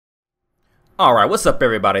Alright, what's up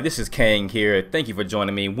everybody? This is Kang here. Thank you for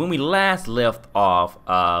joining me. When we last left off,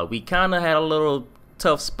 we kind of had a little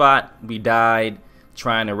tough spot. We died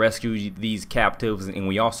trying to rescue these captives, and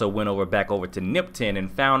we also went back over to Nipton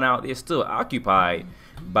and found out they're still occupied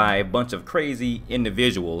by a bunch of crazy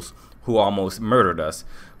individuals who almost murdered us.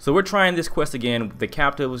 So we're trying this quest again. The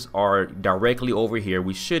captives are directly over here.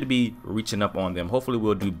 We should be reaching up on them. Hopefully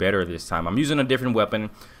we'll do better this time. I'm using a different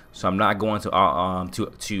weapon, so I'm not going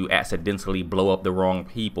to accidentally blow up the wrong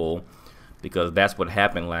people, because that's what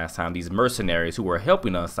happened last time. These mercenaries who were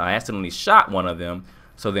helping us, I accidentally shot one of them,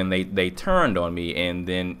 so then they turned on me, and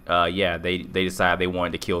then yeah, they decided they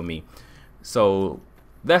wanted to kill me. So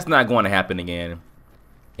that's not going to happen again,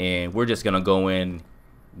 and we're just gonna go in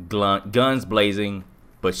guns blazing,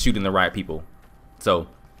 but shooting the right people. So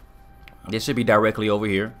this should be directly over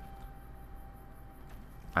here,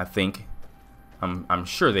 I think. I'm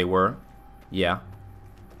sure they were. Yeah.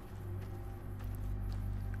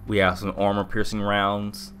 We have some armor piercing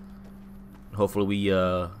rounds. Hopefully we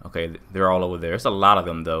okay, they're all over there. There's a lot of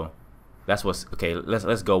them though. That's what's okay.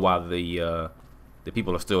 Let's go while the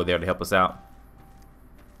people are still there to help us out.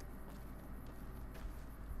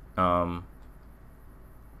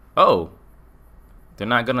 Oh, they're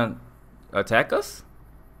not gonna attack us?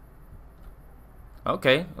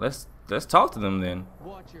 Okay, let's talk to them then.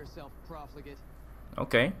 Watch yourself, profligate.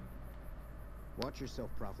 Okay. Watch yourself,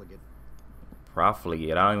 profligate.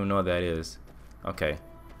 Profligate, I don't even know what that is. Okay,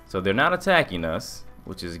 so they're not attacking us,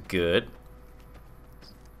 which is good.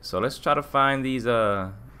 So let's try to find these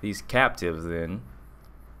captives then.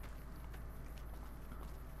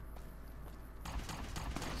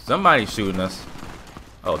 Somebody's shooting us.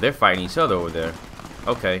 Oh, they're fighting each other over there.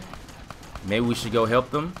 Okay, maybe we should go help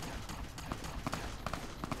them.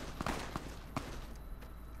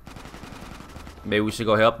 Maybe we should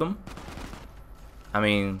go help them. I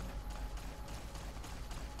mean,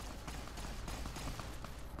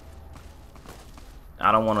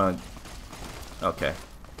 I don't want to. Okay,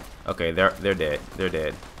 okay, they're dead. They're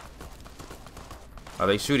dead. Are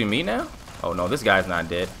they shooting me now? Oh no, this guy's not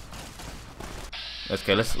dead.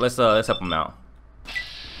 Okay, let's help him out.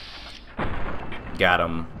 Got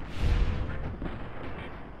him.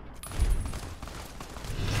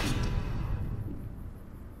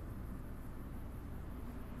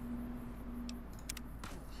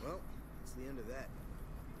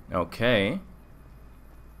 Okay.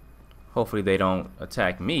 Hopefully they don't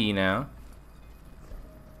attack me now.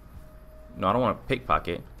 No, I don't want to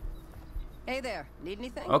pickpocket. Hey there, need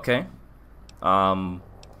anything? Okay. I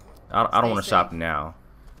don't want to shop now.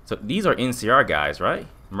 So these are NCR guys, right?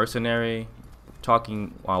 Mercenary,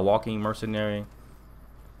 walking mercenary.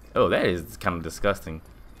 Oh, that is kind of disgusting.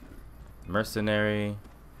 Mercenary.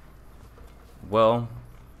 Well,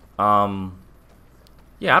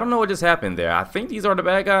 yeah, I don't know what just happened there. I think these are the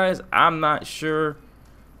bad guys. I'm not sure,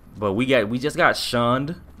 but we just got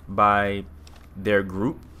shunned by their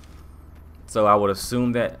group. So I would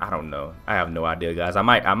assume that, I don't know. I have no idea, guys. I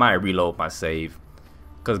might reload my save,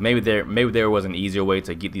 because maybe there was an easier way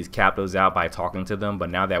to get these captives out by talking to them.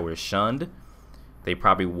 But now that we're shunned, they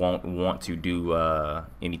probably won't want to do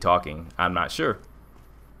any talking. I'm not sure.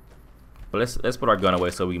 But let's put our gun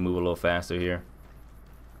away so we can move a little faster here.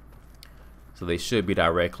 So they should be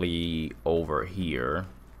directly over here.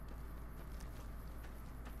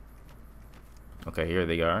 Okay, here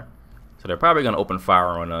they are. So they're probably gonna open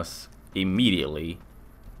fire on us immediately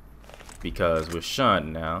because we're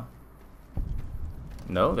shunned now.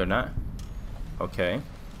 No, they're not. Okay.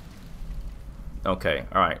 Okay,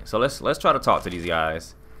 alright. So let's try to talk to these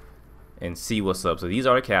guys and see what's up. So these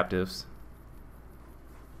are the captives.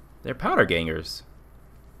 They're powder gangers.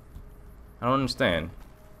 I don't understand.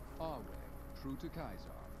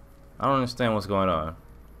 I don't understand what's going on.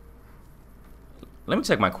 Let me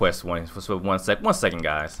check my quest for one second,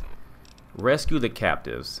 guys. Rescue the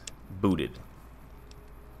captives. Booted.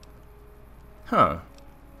 Huh.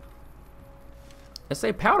 Let's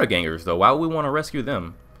say powder gangers though. Why would we want to rescue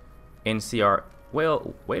them? NCR.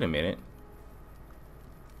 Well, wait a minute.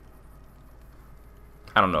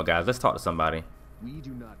 I don't know, guys. Let's talk to somebody. We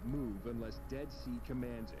do not move unless Dead Sea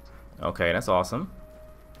commands it. Okay, that's awesome.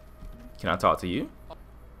 Can I talk to you?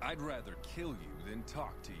 I'd rather kill you than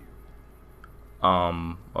talk to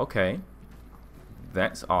you. Okay.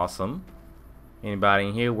 That's awesome. Anybody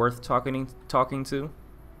in here worth talking to?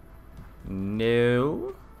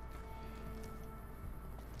 No.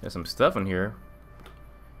 There's some stuff in here.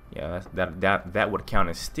 Yeah, that would count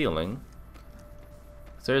as stealing.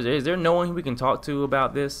 So is there no one we can talk to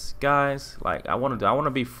about this, guys? Like, I want to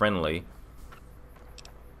be friendly.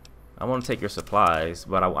 I want to take your supplies,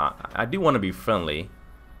 but I do want to be friendly.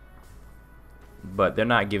 but they're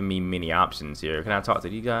not giving me many options here. Can I talk to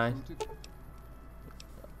these guys?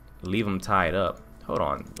 Leave them tied up. Hold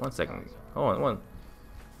on 1 second. Hold on one.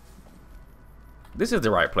 This is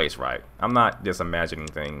the right place, right? I'm not just imagining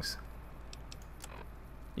things.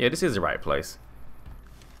 Yeah, this is the right place.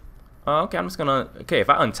 Okay, I'm just gonna. Okay, if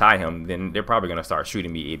I untie him, then they're probably gonna start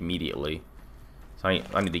shooting me immediately. So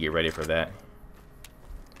I need to get ready for that.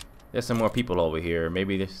 There's some more people over here.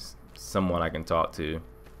 Maybe there's someone I can talk to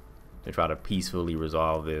try to peacefully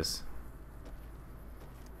resolve this.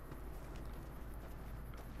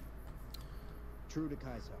 True to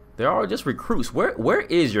Kaiser. There are just recruits. Where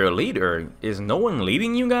is your leader? Is no one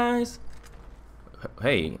leading you guys?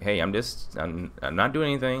 Hey, I'm not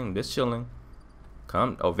doing anything. I'm just chilling.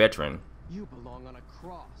 Come, oh, veteran. You belong on a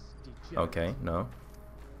cross, degenerate. Okay, no.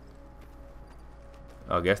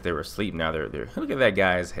 I guess they were asleep now. They're look at that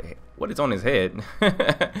guy's head. What is on his head?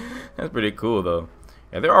 That's pretty cool though.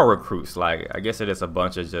 Yeah, there are recruits. Like I guess it is a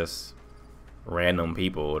bunch of just random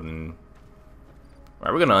people. And all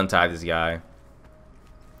right, we're gonna untie this guy.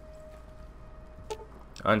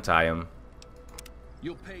 Untie him.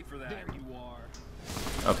 You'll pay for that. There you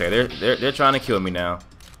are. Okay, they're trying to kill me now.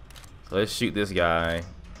 So let's shoot this guy.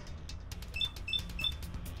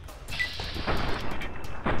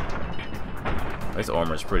 This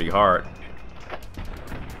armor's pretty hard.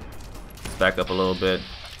 Let's back up a little bit.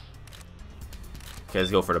 Okay,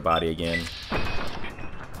 let's go for the body again.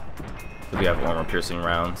 We have armor piercing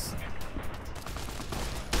rounds.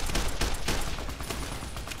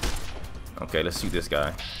 Okay, let's shoot this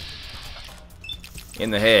guy.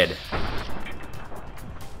 In the head.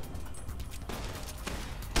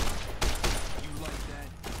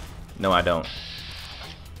 No, I don't.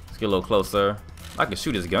 Let's get a little closer. I can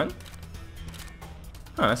shoot his gun.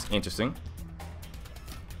 Huh, that's interesting.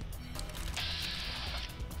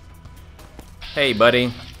 Hey,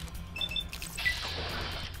 buddy.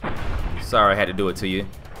 Sorry I had to do it to you.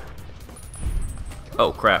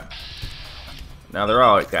 Oh, crap. Now they're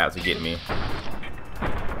all guys who get me.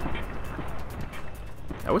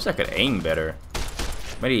 I wish I could aim better.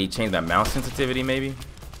 Maybe change that mouse sensitivity, maybe.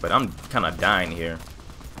 But I'm kind of dying here.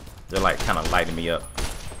 They're like kind of lighting me up.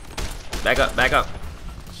 Back up, back up.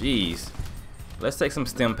 Jeez. Let's take some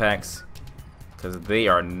stim packs, because they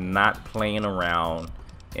are not playing around,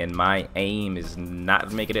 and my aim is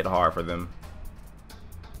not making it hard for them.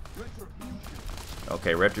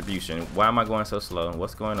 Okay, retribution. Why am I going so slow?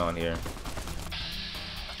 What's going on here?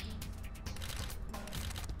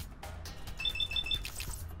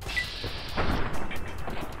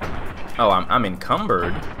 Oh, I'm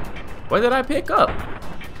encumbered. What did I pick up?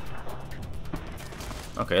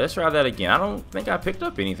 Okay, let's try that again. I don't think I picked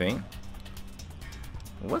up anything.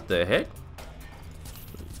 What the heck?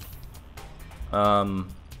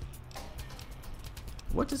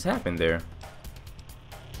 What just happened there?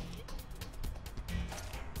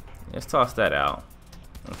 Let's toss that out.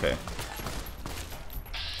 Okay.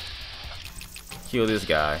 Kill this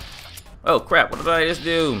guy. Oh crap, what did I just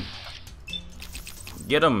do?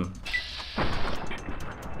 Get him.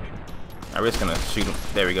 I'm just gonna shoot him.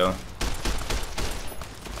 There we go.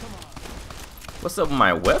 What's up with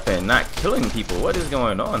my weapon? Not killing people. What is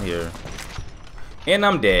going on here? And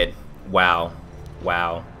I'm dead. Wow.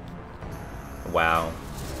 Wow. Wow.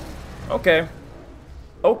 Okay.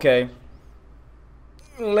 Okay.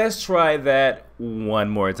 Let's try that one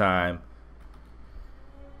more time.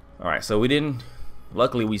 Alright, so we didn't...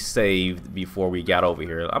 Luckily we saved before we got over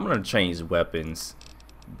here. I'm gonna change weapons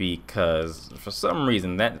because for some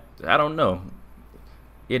reason that... I don't know.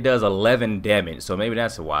 It does 11 damage, so maybe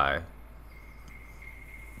that's why.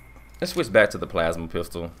 Let's switch back to the plasma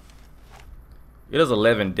pistol. It does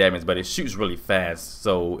 11 damage, but it shoots really fast,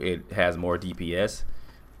 so it has more DPS.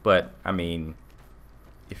 But, I mean,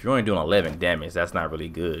 if you're only doing 11 damage, that's not really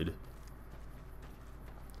good.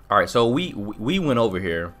 Alright, so we went over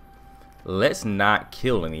here. Let's not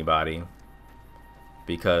kill anybody,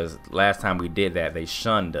 because last time we did that, they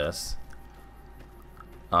shunned us.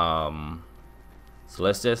 So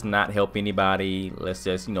let's just not help anybody. Let's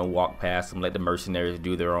just, you know, walk past them, let the mercenaries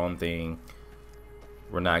do their own thing.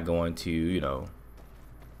 We're not going to, you know,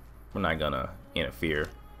 we're not gonna interfere,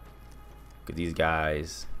 because these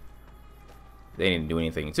guys, they didn't do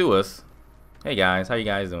anything to us. Hey guys, how you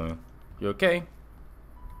guys doing? You okay?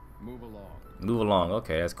 Move along. Move along.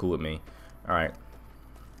 Okay, that's cool with me. Alright.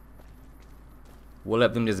 We'll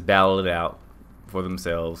let them just battle it out for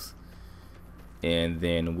themselves. And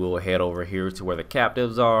then we'll head over here to where the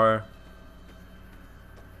captives are.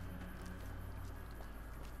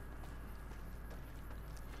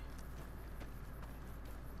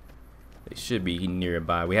 They should be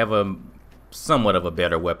nearby. We have a somewhat of a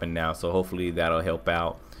better weapon now, so hopefully that'll help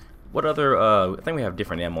out. What other, I think we have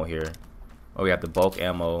different ammo here. Oh, we have the bulk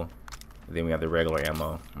ammo, then we have the regular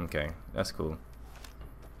ammo. Okay, that's cool.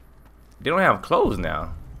 They don't have clothes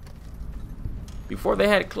now. Before they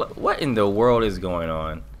had clothes. What in the world is going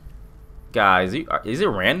on? Guys, is it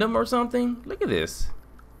random or something? Look at this.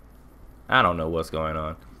 I don't know what's going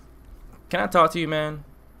on. Can I talk to you, man?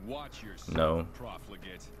 Watch yourself, No.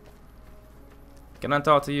 profligate. Can I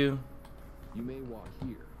talk to you? You may walk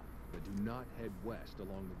here, but do not head west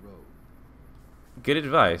along the road. Good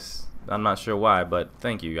advice. I'm not sure why, but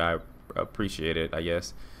thank you. I appreciate it, I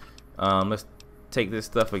guess. Let's take this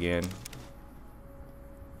stuff again.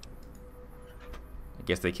 I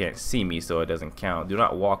guess they can't see me, so it doesn't count. Do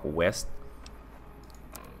not walk west.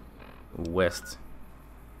 West.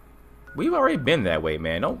 We've already been that way,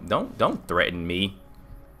 man. Don't threaten me.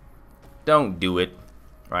 Don't do it.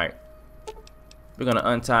 Right. We're gonna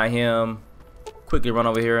untie him. Quickly run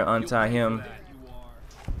over here and untie him.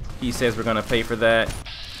 He says we're gonna pay for that.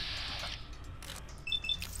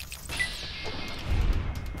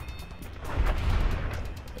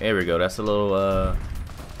 There we go. That's a little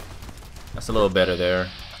better there.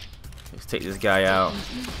 Let's take this guy out.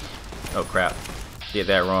 Oh crap. Did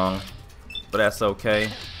that wrong. But that's okay.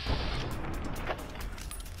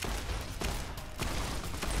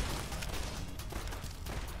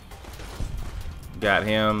 Got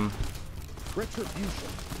him. Retribution.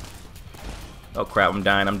 Oh crap, I'm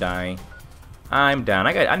dying, I'm dying.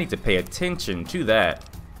 I need to pay attention to that.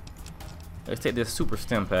 Let's take this super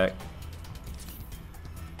stim pack.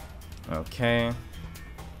 Okay.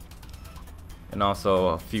 And also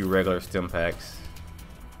a few regular stim packs.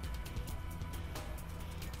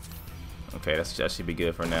 Okay, that should be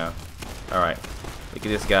good for now. Alright. Look at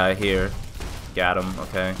this guy here. Got him,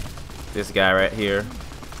 okay. This guy right here.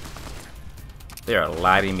 They are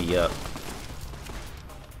lighting me up.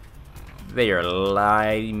 They are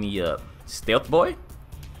lighting me up. Stealth boy?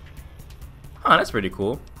 Huh, that's pretty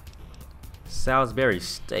cool. Salisbury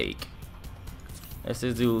steak. Let's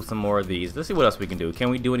just do some more of these. Let's see what else we can do. Can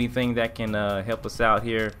we do anything that can help us out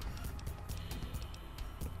here?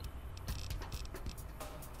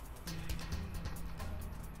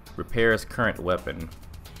 Repairs current weapon.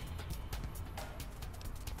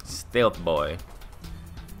 Stealth boy.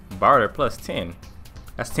 Barter plus 10.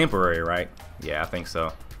 That's temporary, right? Yeah, I think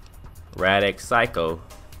so. Radix Psycho.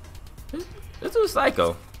 Let's do a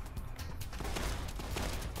Psycho.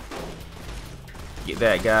 Get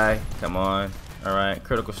that guy. Come on. Alright,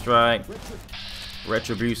 critical strike.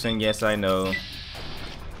 Retribution, yes I know.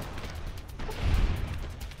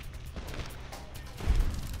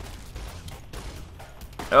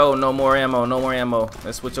 Oh, no more ammo, no more ammo.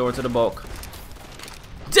 Let's switch over to the bulk.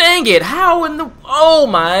 Dang it, how in the... Oh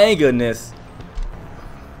my goodness.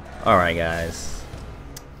 Alright guys.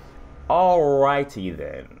 Alrighty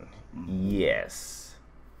then. Yes.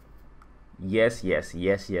 Yes.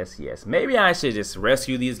 Maybe I should just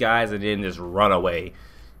rescue these guys and then just run away.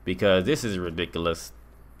 Because this is ridiculous.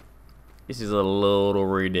 This is a little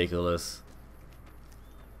ridiculous.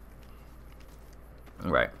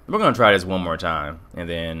 Alright. We're going to try this one more time. And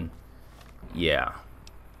then, yeah.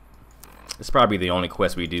 It's probably the only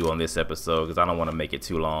quest we do on this episode. Because I don't want to make it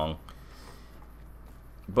too long.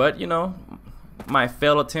 But, you know, my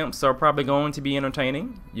failed attempts are probably going to be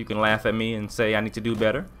entertaining. You can laugh at me and say I need to do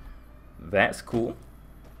better. That's cool.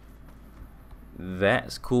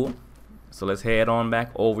 That's cool. So let's head on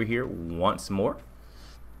back over here once more.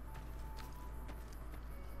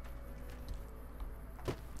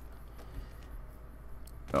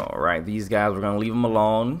 Alright, these guys, we're going to leave them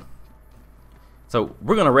alone. So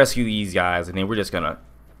we're going to rescue these guys and then we're just going to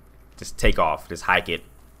just take off, just hike it.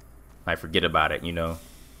 I forget about it, you know.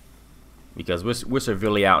 Because we're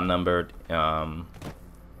severely outnumbered.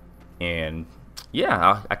 And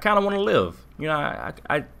yeah, I kind of want to live. You know,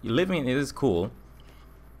 living is cool.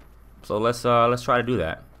 So let's try to do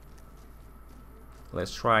that.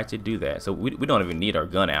 Let's try to do that. So we don't even need our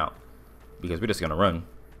gun out because we're just gonna run.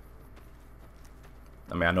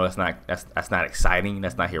 I mean, I know that's not exciting,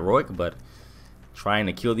 that's not heroic, but trying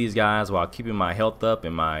to kill these guys while keeping my health up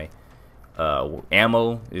and my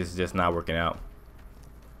ammo is just not working out.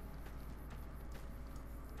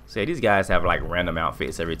 So yeah, these guys have like random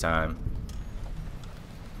outfits every time.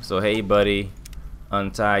 So hey buddy,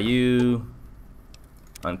 untie you,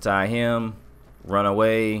 untie him, run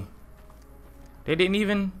away. They didn't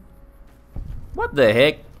even... What the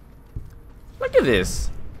heck? Look at this.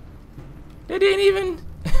 They didn't even...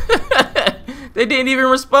 They didn't even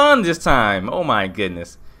respond this time. Oh my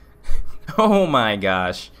goodness. Oh my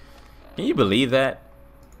gosh. Can you believe that?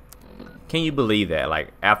 Can you believe that?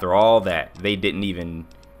 Like, after all that, they didn't even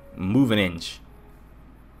move an inch.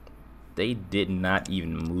 They did not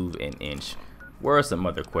even move an inch. Where are some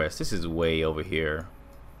other quests? This is way over here.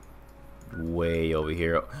 Way over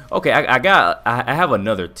here. Okay, I have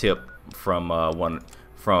another tip from one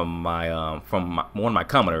of my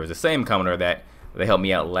commenters, the same commenter that helped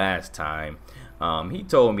me out last time. He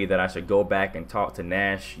told me that I should go back and talk to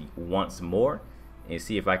Nash once more and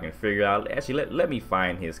see if I can figure out. Actually, let me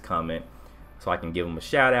find his comment so I can give him a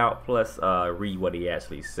shout out, plus read what he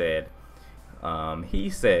actually said.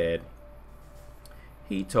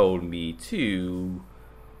 He told me to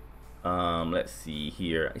let's see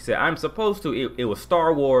here. He said I'm supposed to, it was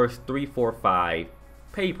Star Wars 345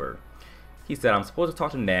 paper. He said I'm supposed to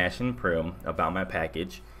talk to Nash and Prim about my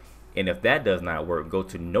package, and if that does not work, go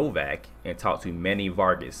to Novac and talk to Manny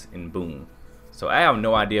Vargas in Boone. So I have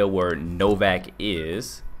no idea where Novac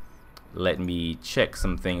is. Let me check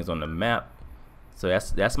some things on the map. So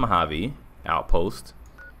that's Mojave Outpost.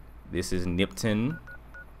 This is Nipton.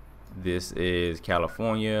 This is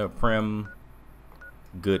California. Prim.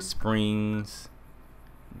 Good Springs.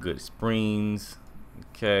 Good Springs.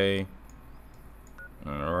 Okay.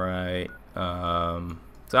 Alright. So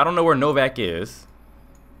I don't know where Novac is.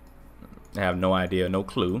 I have no idea, no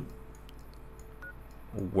clue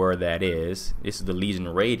where that is. This is the Legion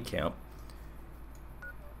raid camp.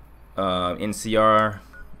 NCR,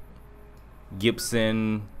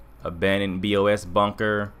 Gibson, abandoned BOS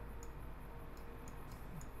bunker.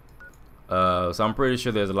 So I'm pretty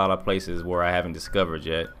sure there's a lot of places where I haven't discovered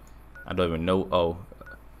yet. I don't even know. Oh,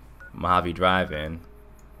 Mojave Drive-In.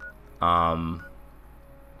 Mojave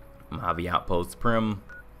Outpost, Prim.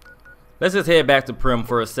 Let's just head back to Prim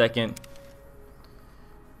for a second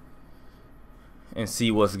and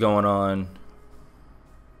see what's going on.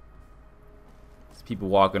 There's people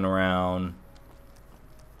walking around.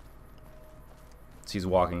 She's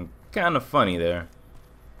walking kind of funny there.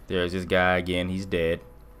 There's this guy again. He's dead.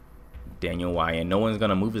 Daniel Wyan. No one's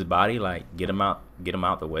gonna move his body. Like, get him out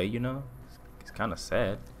the way. You know, it's kind of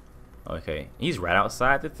sad. Okay, he's right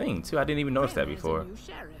outside the thing too. I didn't even notice that before. New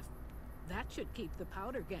sheriff. That should keep the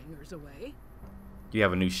powder gangers away. You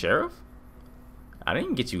have a new sheriff? I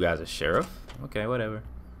didn't get you guys a sheriff. Okay, whatever.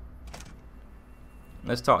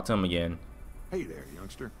 Let's talk to him again. Hey there,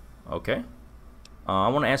 youngster. Okay. I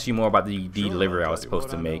want to ask you more about the delivery I was supposed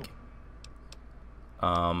to make.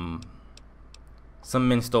 Some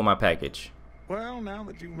men stole my package. Well, now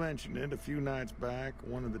that you mention it, a few nights back,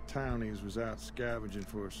 one of the townies was out scavenging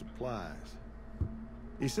for supplies.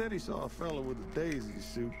 He said he saw a fellow with a daisy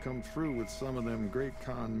suit come through with some of them Great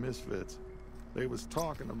Khan misfits. They was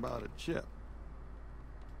talking about a chip.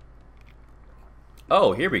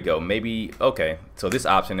 Oh, here we go. Maybe, okay. So this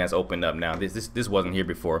option has opened up now. This wasn't here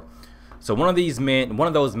before. So one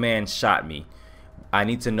of those men shot me. I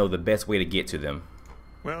need to know the best way to get to them.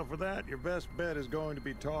 Well, for that, your best bet is going to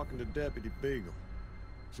be talking to Deputy Beagle.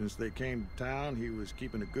 Since they came to town, he was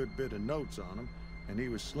keeping a good bit of notes on them, and he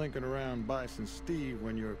was slinking around Bison Steve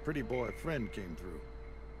when your pretty boy friend came through.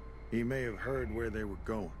 He may have heard where they were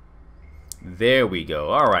going. There we go.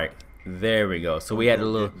 All right, there we go. So we had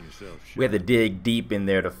to dig deep in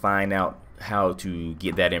there to find out how to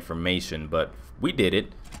get that information, but we did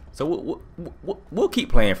it. So we'll keep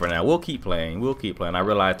playing for now. We'll keep playing. I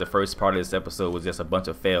realized the first part of this episode was just a bunch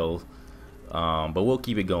of fails, but we'll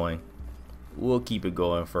keep it going. We'll keep it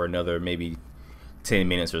going for another maybe 10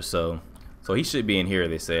 minutes or so. So he should be in here,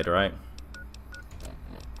 they said, right?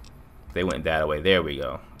 They went that way. There we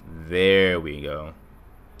go. There we go.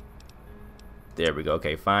 There we go.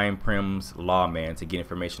 Okay, find Prim's lawman to get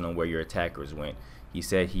information on where your attackers went. He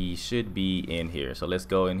said he should be in here. So let's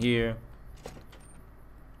go in here.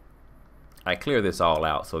 I clear this all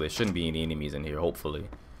out, so there shouldn't be any enemies in here, hopefully.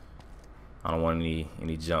 I don't want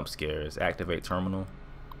any jump scares. Activate terminal.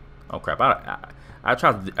 Oh crap. I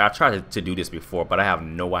tried to do this before, but I have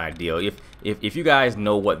no idea. If you guys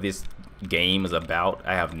know what this game is about,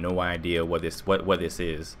 I have no idea what this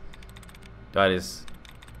is. That is,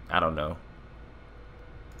 I don't know.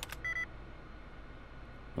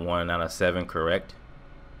 1 out of 7 correct.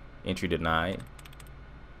 Entry denied.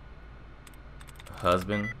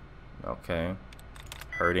 Husband. Okay.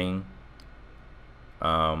 Hurting. 3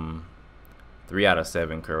 out of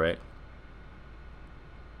 7 correct.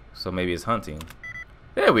 So maybe it's hunting.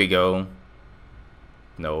 There we go.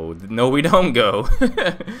 No, we don't go.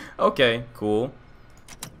 Okay, cool.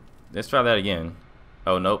 Let's try that again.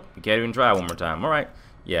 Oh, nope. We can't even try one more time. All right.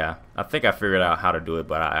 Yeah, I think I figured out how to do it,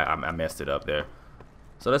 but I messed it up there.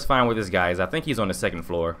 So let's find where this guy is. I think he's on the 2nd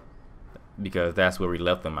floor because that's where we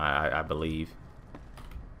left him, I believe.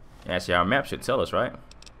 Actually, our map should tell us, right?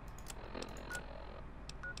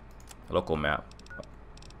 Local map.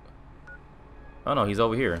 Oh no, he's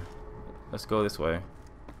over here. Let's go this way.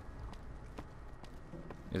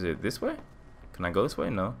 Is it this way? Can I go this way?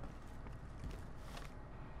 No.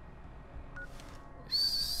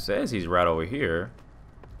 Says he's right over here.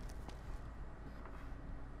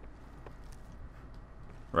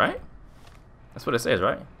 Right? That's what it says,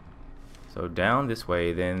 right? So down this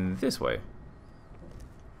way, then this way.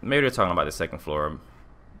 Maybe they're talking about the second floor.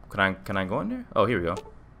 Can I go in there? Oh, here we go.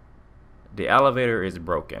 The elevator is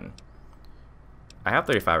broken. I have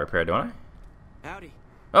 35 repair, don't I? Howdy.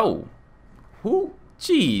 Oh. Who?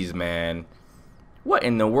 Jeez, man. What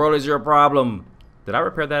in the world is your problem? Did I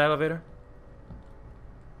repair that elevator?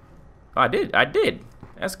 Oh, I did. I did.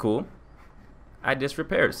 That's cool. I just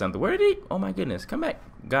repaired something. Where did he? Oh my goodness. Come back,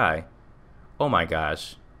 guy. Oh my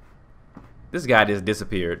gosh. This guy just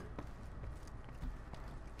disappeared.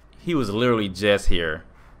 He was literally just here.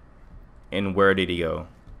 And where did he go?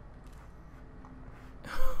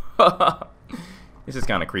 This is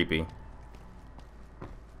kind of creepy.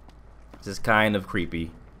 This is kind of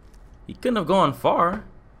creepy. He couldn't have gone far.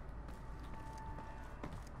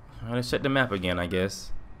 Let's check the map again, I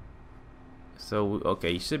guess. So,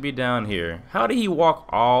 okay, he should be down here. How did he walk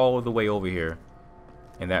all the way over here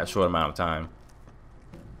in that short amount of time?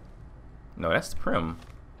 No, that's Prim.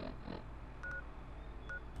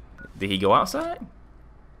 Did he go outside?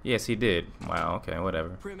 Yes, he did. Wow, okay, whatever.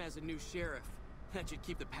 Prim has a new sheriff. That should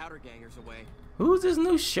keep the powder gangers away. Who's this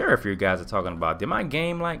new sheriff you guys are talking about? Did my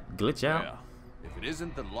game, like, glitch out? Well, if it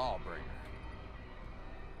isn't the lawbringer.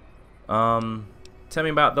 Tell me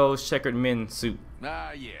about those checkered men suit.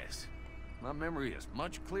 Ah, yes. My memory is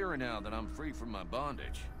much clearer now that I'm free from my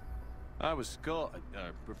bondage. I was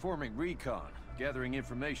performing recon, gathering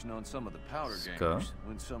information on some of the powder gangers,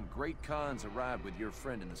 when some great cons arrived with your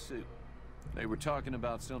friend in the suit. They were talking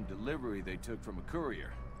about some delivery they took from a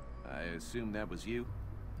courier. I assume that was you?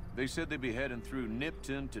 They said they'd be heading through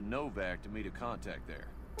Nipton to Novac to meet a contact there.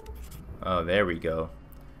 Oh, there we go.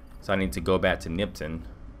 So I need to go back to Nipton,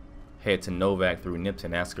 head to Novac through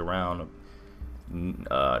Nipton, ask around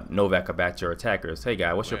Novac about your attackers. Hey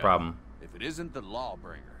guy, what's your problem? If it isn't the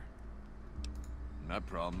lawbringer. My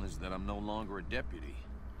problem is that I'm no longer a deputy.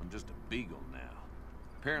 I'm just a beagle now.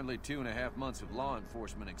 Apparently 2.5 months of law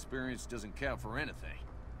enforcement experience doesn't count for anything.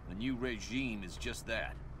 The new regime is just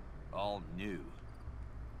that. All new.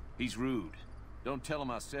 He's rude. Don't tell him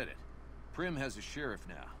I said it. Prim has a sheriff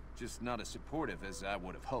now. Just not as supportive as I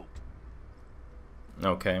would have hoped.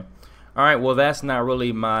 Okay. Alright, well that's not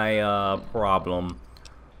really my problem.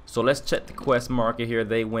 So let's check the quest marker here.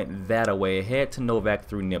 They went that way. Head to Novac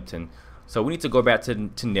through Nipton. So we need to go back to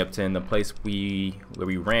Nipton, the place where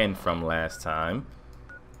we ran from last time.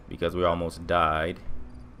 Because we almost died.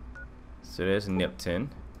 So there's Nipton.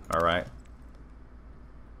 Alright.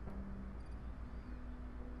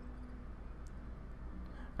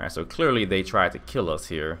 Alright, so clearly they tried to kill us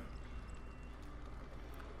here.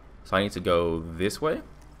 So I need to go this way.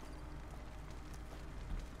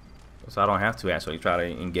 So I don't have to actually try to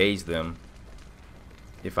engage them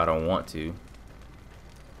if I don't want to.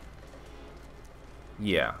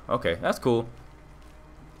 Yeah, okay, that's cool.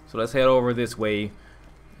 So let's head over this way.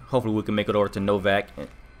 Hopefully we can make it over to Novac.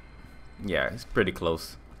 Yeah, it's pretty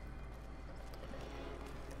close.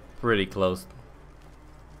 Pretty close.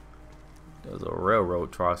 There's a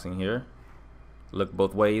railroad crossing here. Look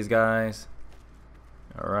both ways, guys.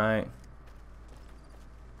 Alright.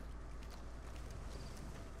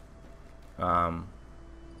 I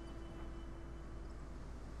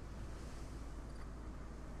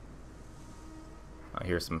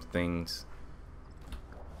hear some things.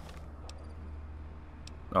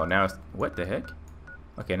 Oh, now it's, what the heck?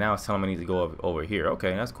 Okay, now it's telling me I need to go over here.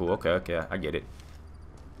 Okay, that's cool. Okay, I get it.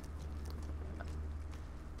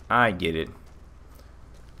 I get it.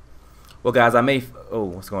 Well, guys, I may. Oh,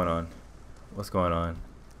 what's going on? What's going on?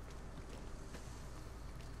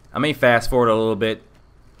 I may fast forward a little bit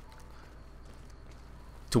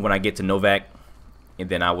to when I get to Novac, and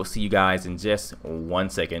then I will see you guys in just 1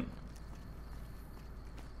 second.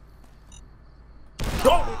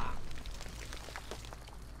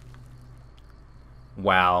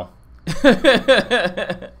 Wow.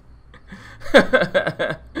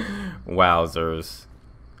 Wowzers.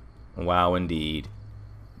 Wow indeed.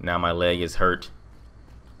 Now my leg is hurt.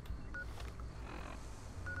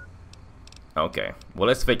 Okay, well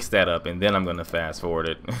let's fix that up and then I'm gonna fast forward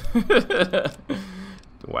it.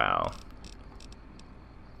 Wow.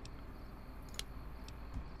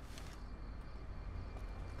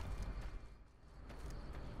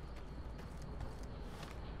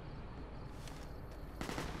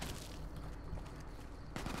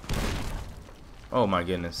 Oh my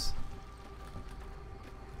goodness.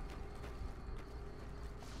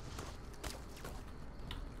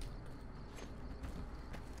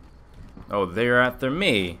 Oh, they're after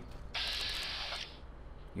me.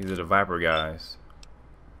 These are the Viper guys.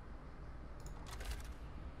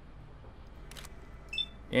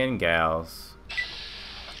 And gals.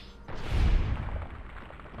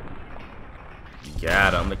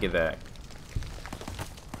 Got him. Look at that.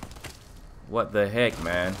 What the heck,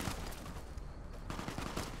 man?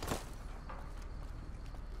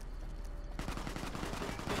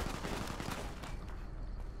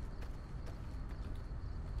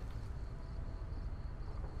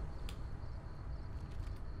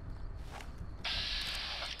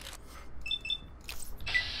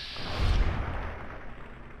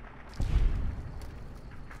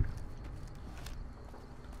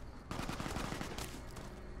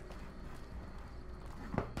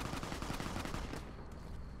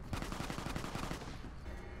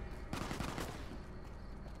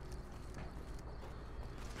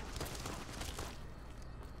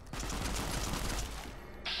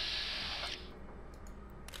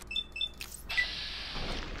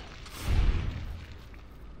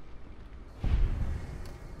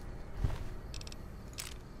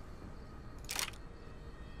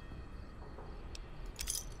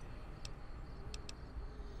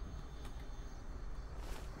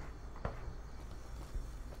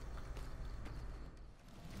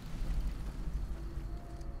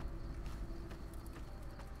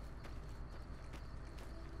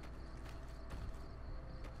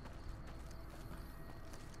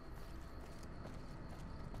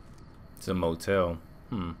 It's a motel.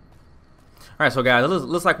 Alright, so guys, it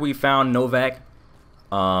looks like we found Novac.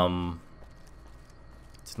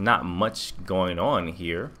 It's not much going on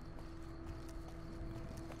here.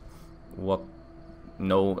 What?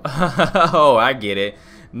 No. Oh, I get it.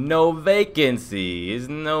 No vacancy. It's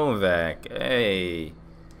Novac. Hey.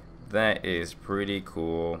 That is pretty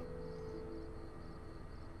cool.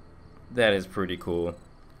 That is pretty cool.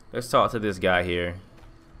 Let's talk to this guy here.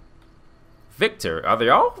 Victor, are they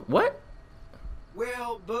all? What?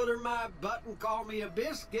 Well, butter my butt and call me a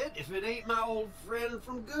biscuit if it ain't my old friend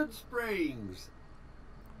from Good Springs.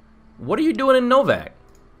 What are you doing in Novac?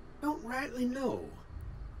 Don't rightly know.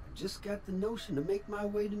 I just got the notion to make my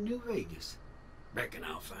way to New Vegas. Reckon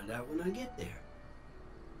I'll find out when I get there.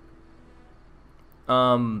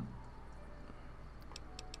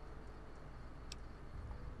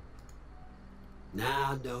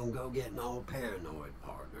 Now, don't go getting all paranoid,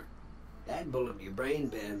 partner. That bullet in your brain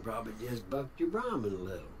band probably just bucked your Brahmin a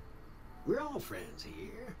little. We're all friends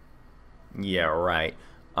here. Yeah, right.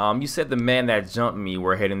 You said the man that jumped me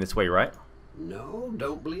were heading this way, right? No,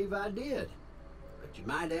 don't believe I did. But you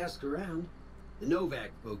might ask around. The Novac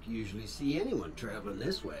folk usually see anyone traveling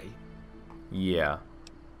this way. Yeah.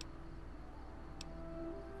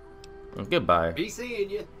 Well, goodbye. Be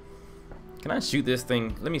seeing you. Can I shoot this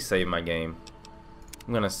thing? Let me save my game.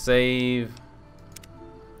 I'm gonna save.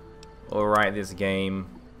 Alright, this game.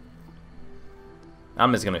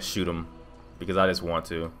 I'm just gonna shoot him because I just want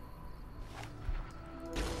to.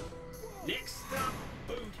 Next stop,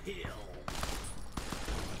 Boot Hill.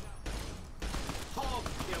 Hog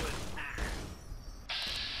killing time.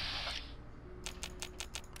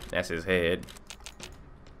 That's his head.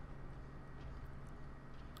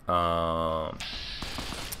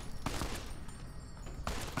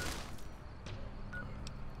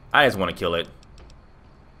 I just want to kill it.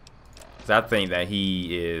 'Cause I think that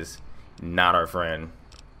he is not our friend.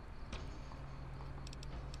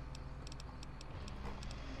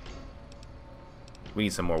 We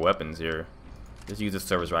need some more weapons here. Let's use a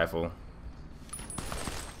service rifle.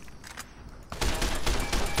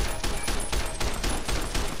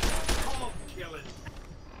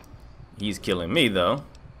 He's killing me though.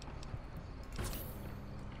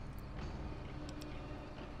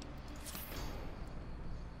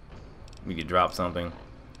 We could drop something.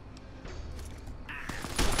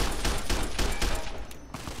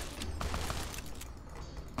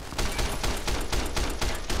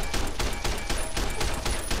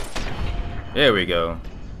 There we go.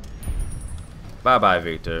 Bye-bye,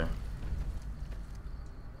 Victor.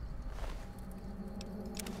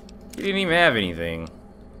 He didn't even have anything.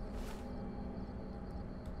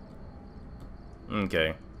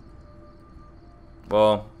 Okay.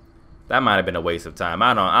 Well, that might have been a waste of time.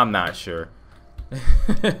 I'm not sure.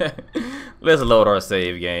 Let's load our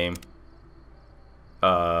save game.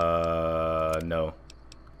 No.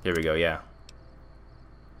 Here we go, yeah.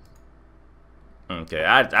 Okay,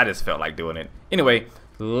 I just felt like doing it. Anyway,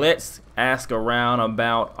 let's ask around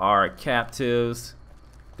about our captives.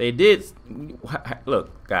 They did,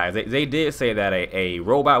 look guys, they did say that a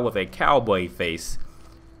robot with a cowboy face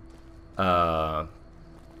was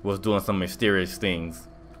doing some mysterious things.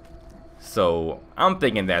 So I'm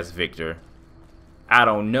thinking that's Victor. I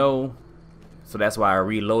don't know. So that's why I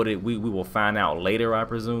reloaded. We will find out later, I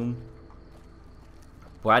presume.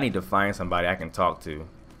 Well, I need to find somebody I can talk to.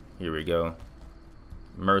 Here we go.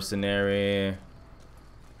 Mercenary.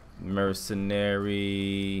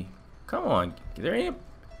 Mercenary. Come on. Is there any...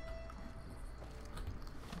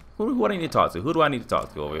 Who do I need to talk to? Who do I need to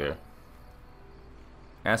talk to over here?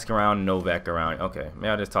 Ask around, Novac around. Okay, maybe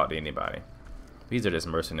I'll just talk to anybody. These are just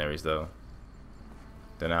mercenaries, though.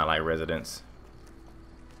 They're not like residents.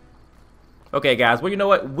 Okay, guys. Well, you know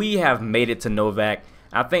what? We have made it to Novac.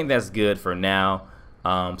 I think that's good for now.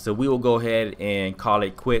 So we will go ahead and call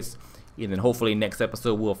it quits. And then hopefully next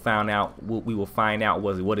episode we will find out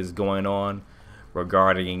what is going on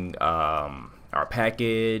regarding our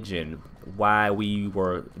package and why we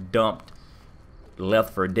were dumped,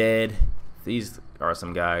 left for dead. These are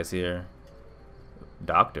some guys here.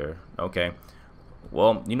 Doctor. Okay.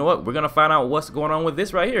 Well, you know what? We're going to find out what's going on with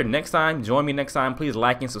this right here. Next time, join me next time. Please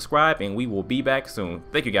like and subscribe, and we will be back soon.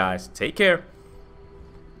 Thank you, guys. Take care.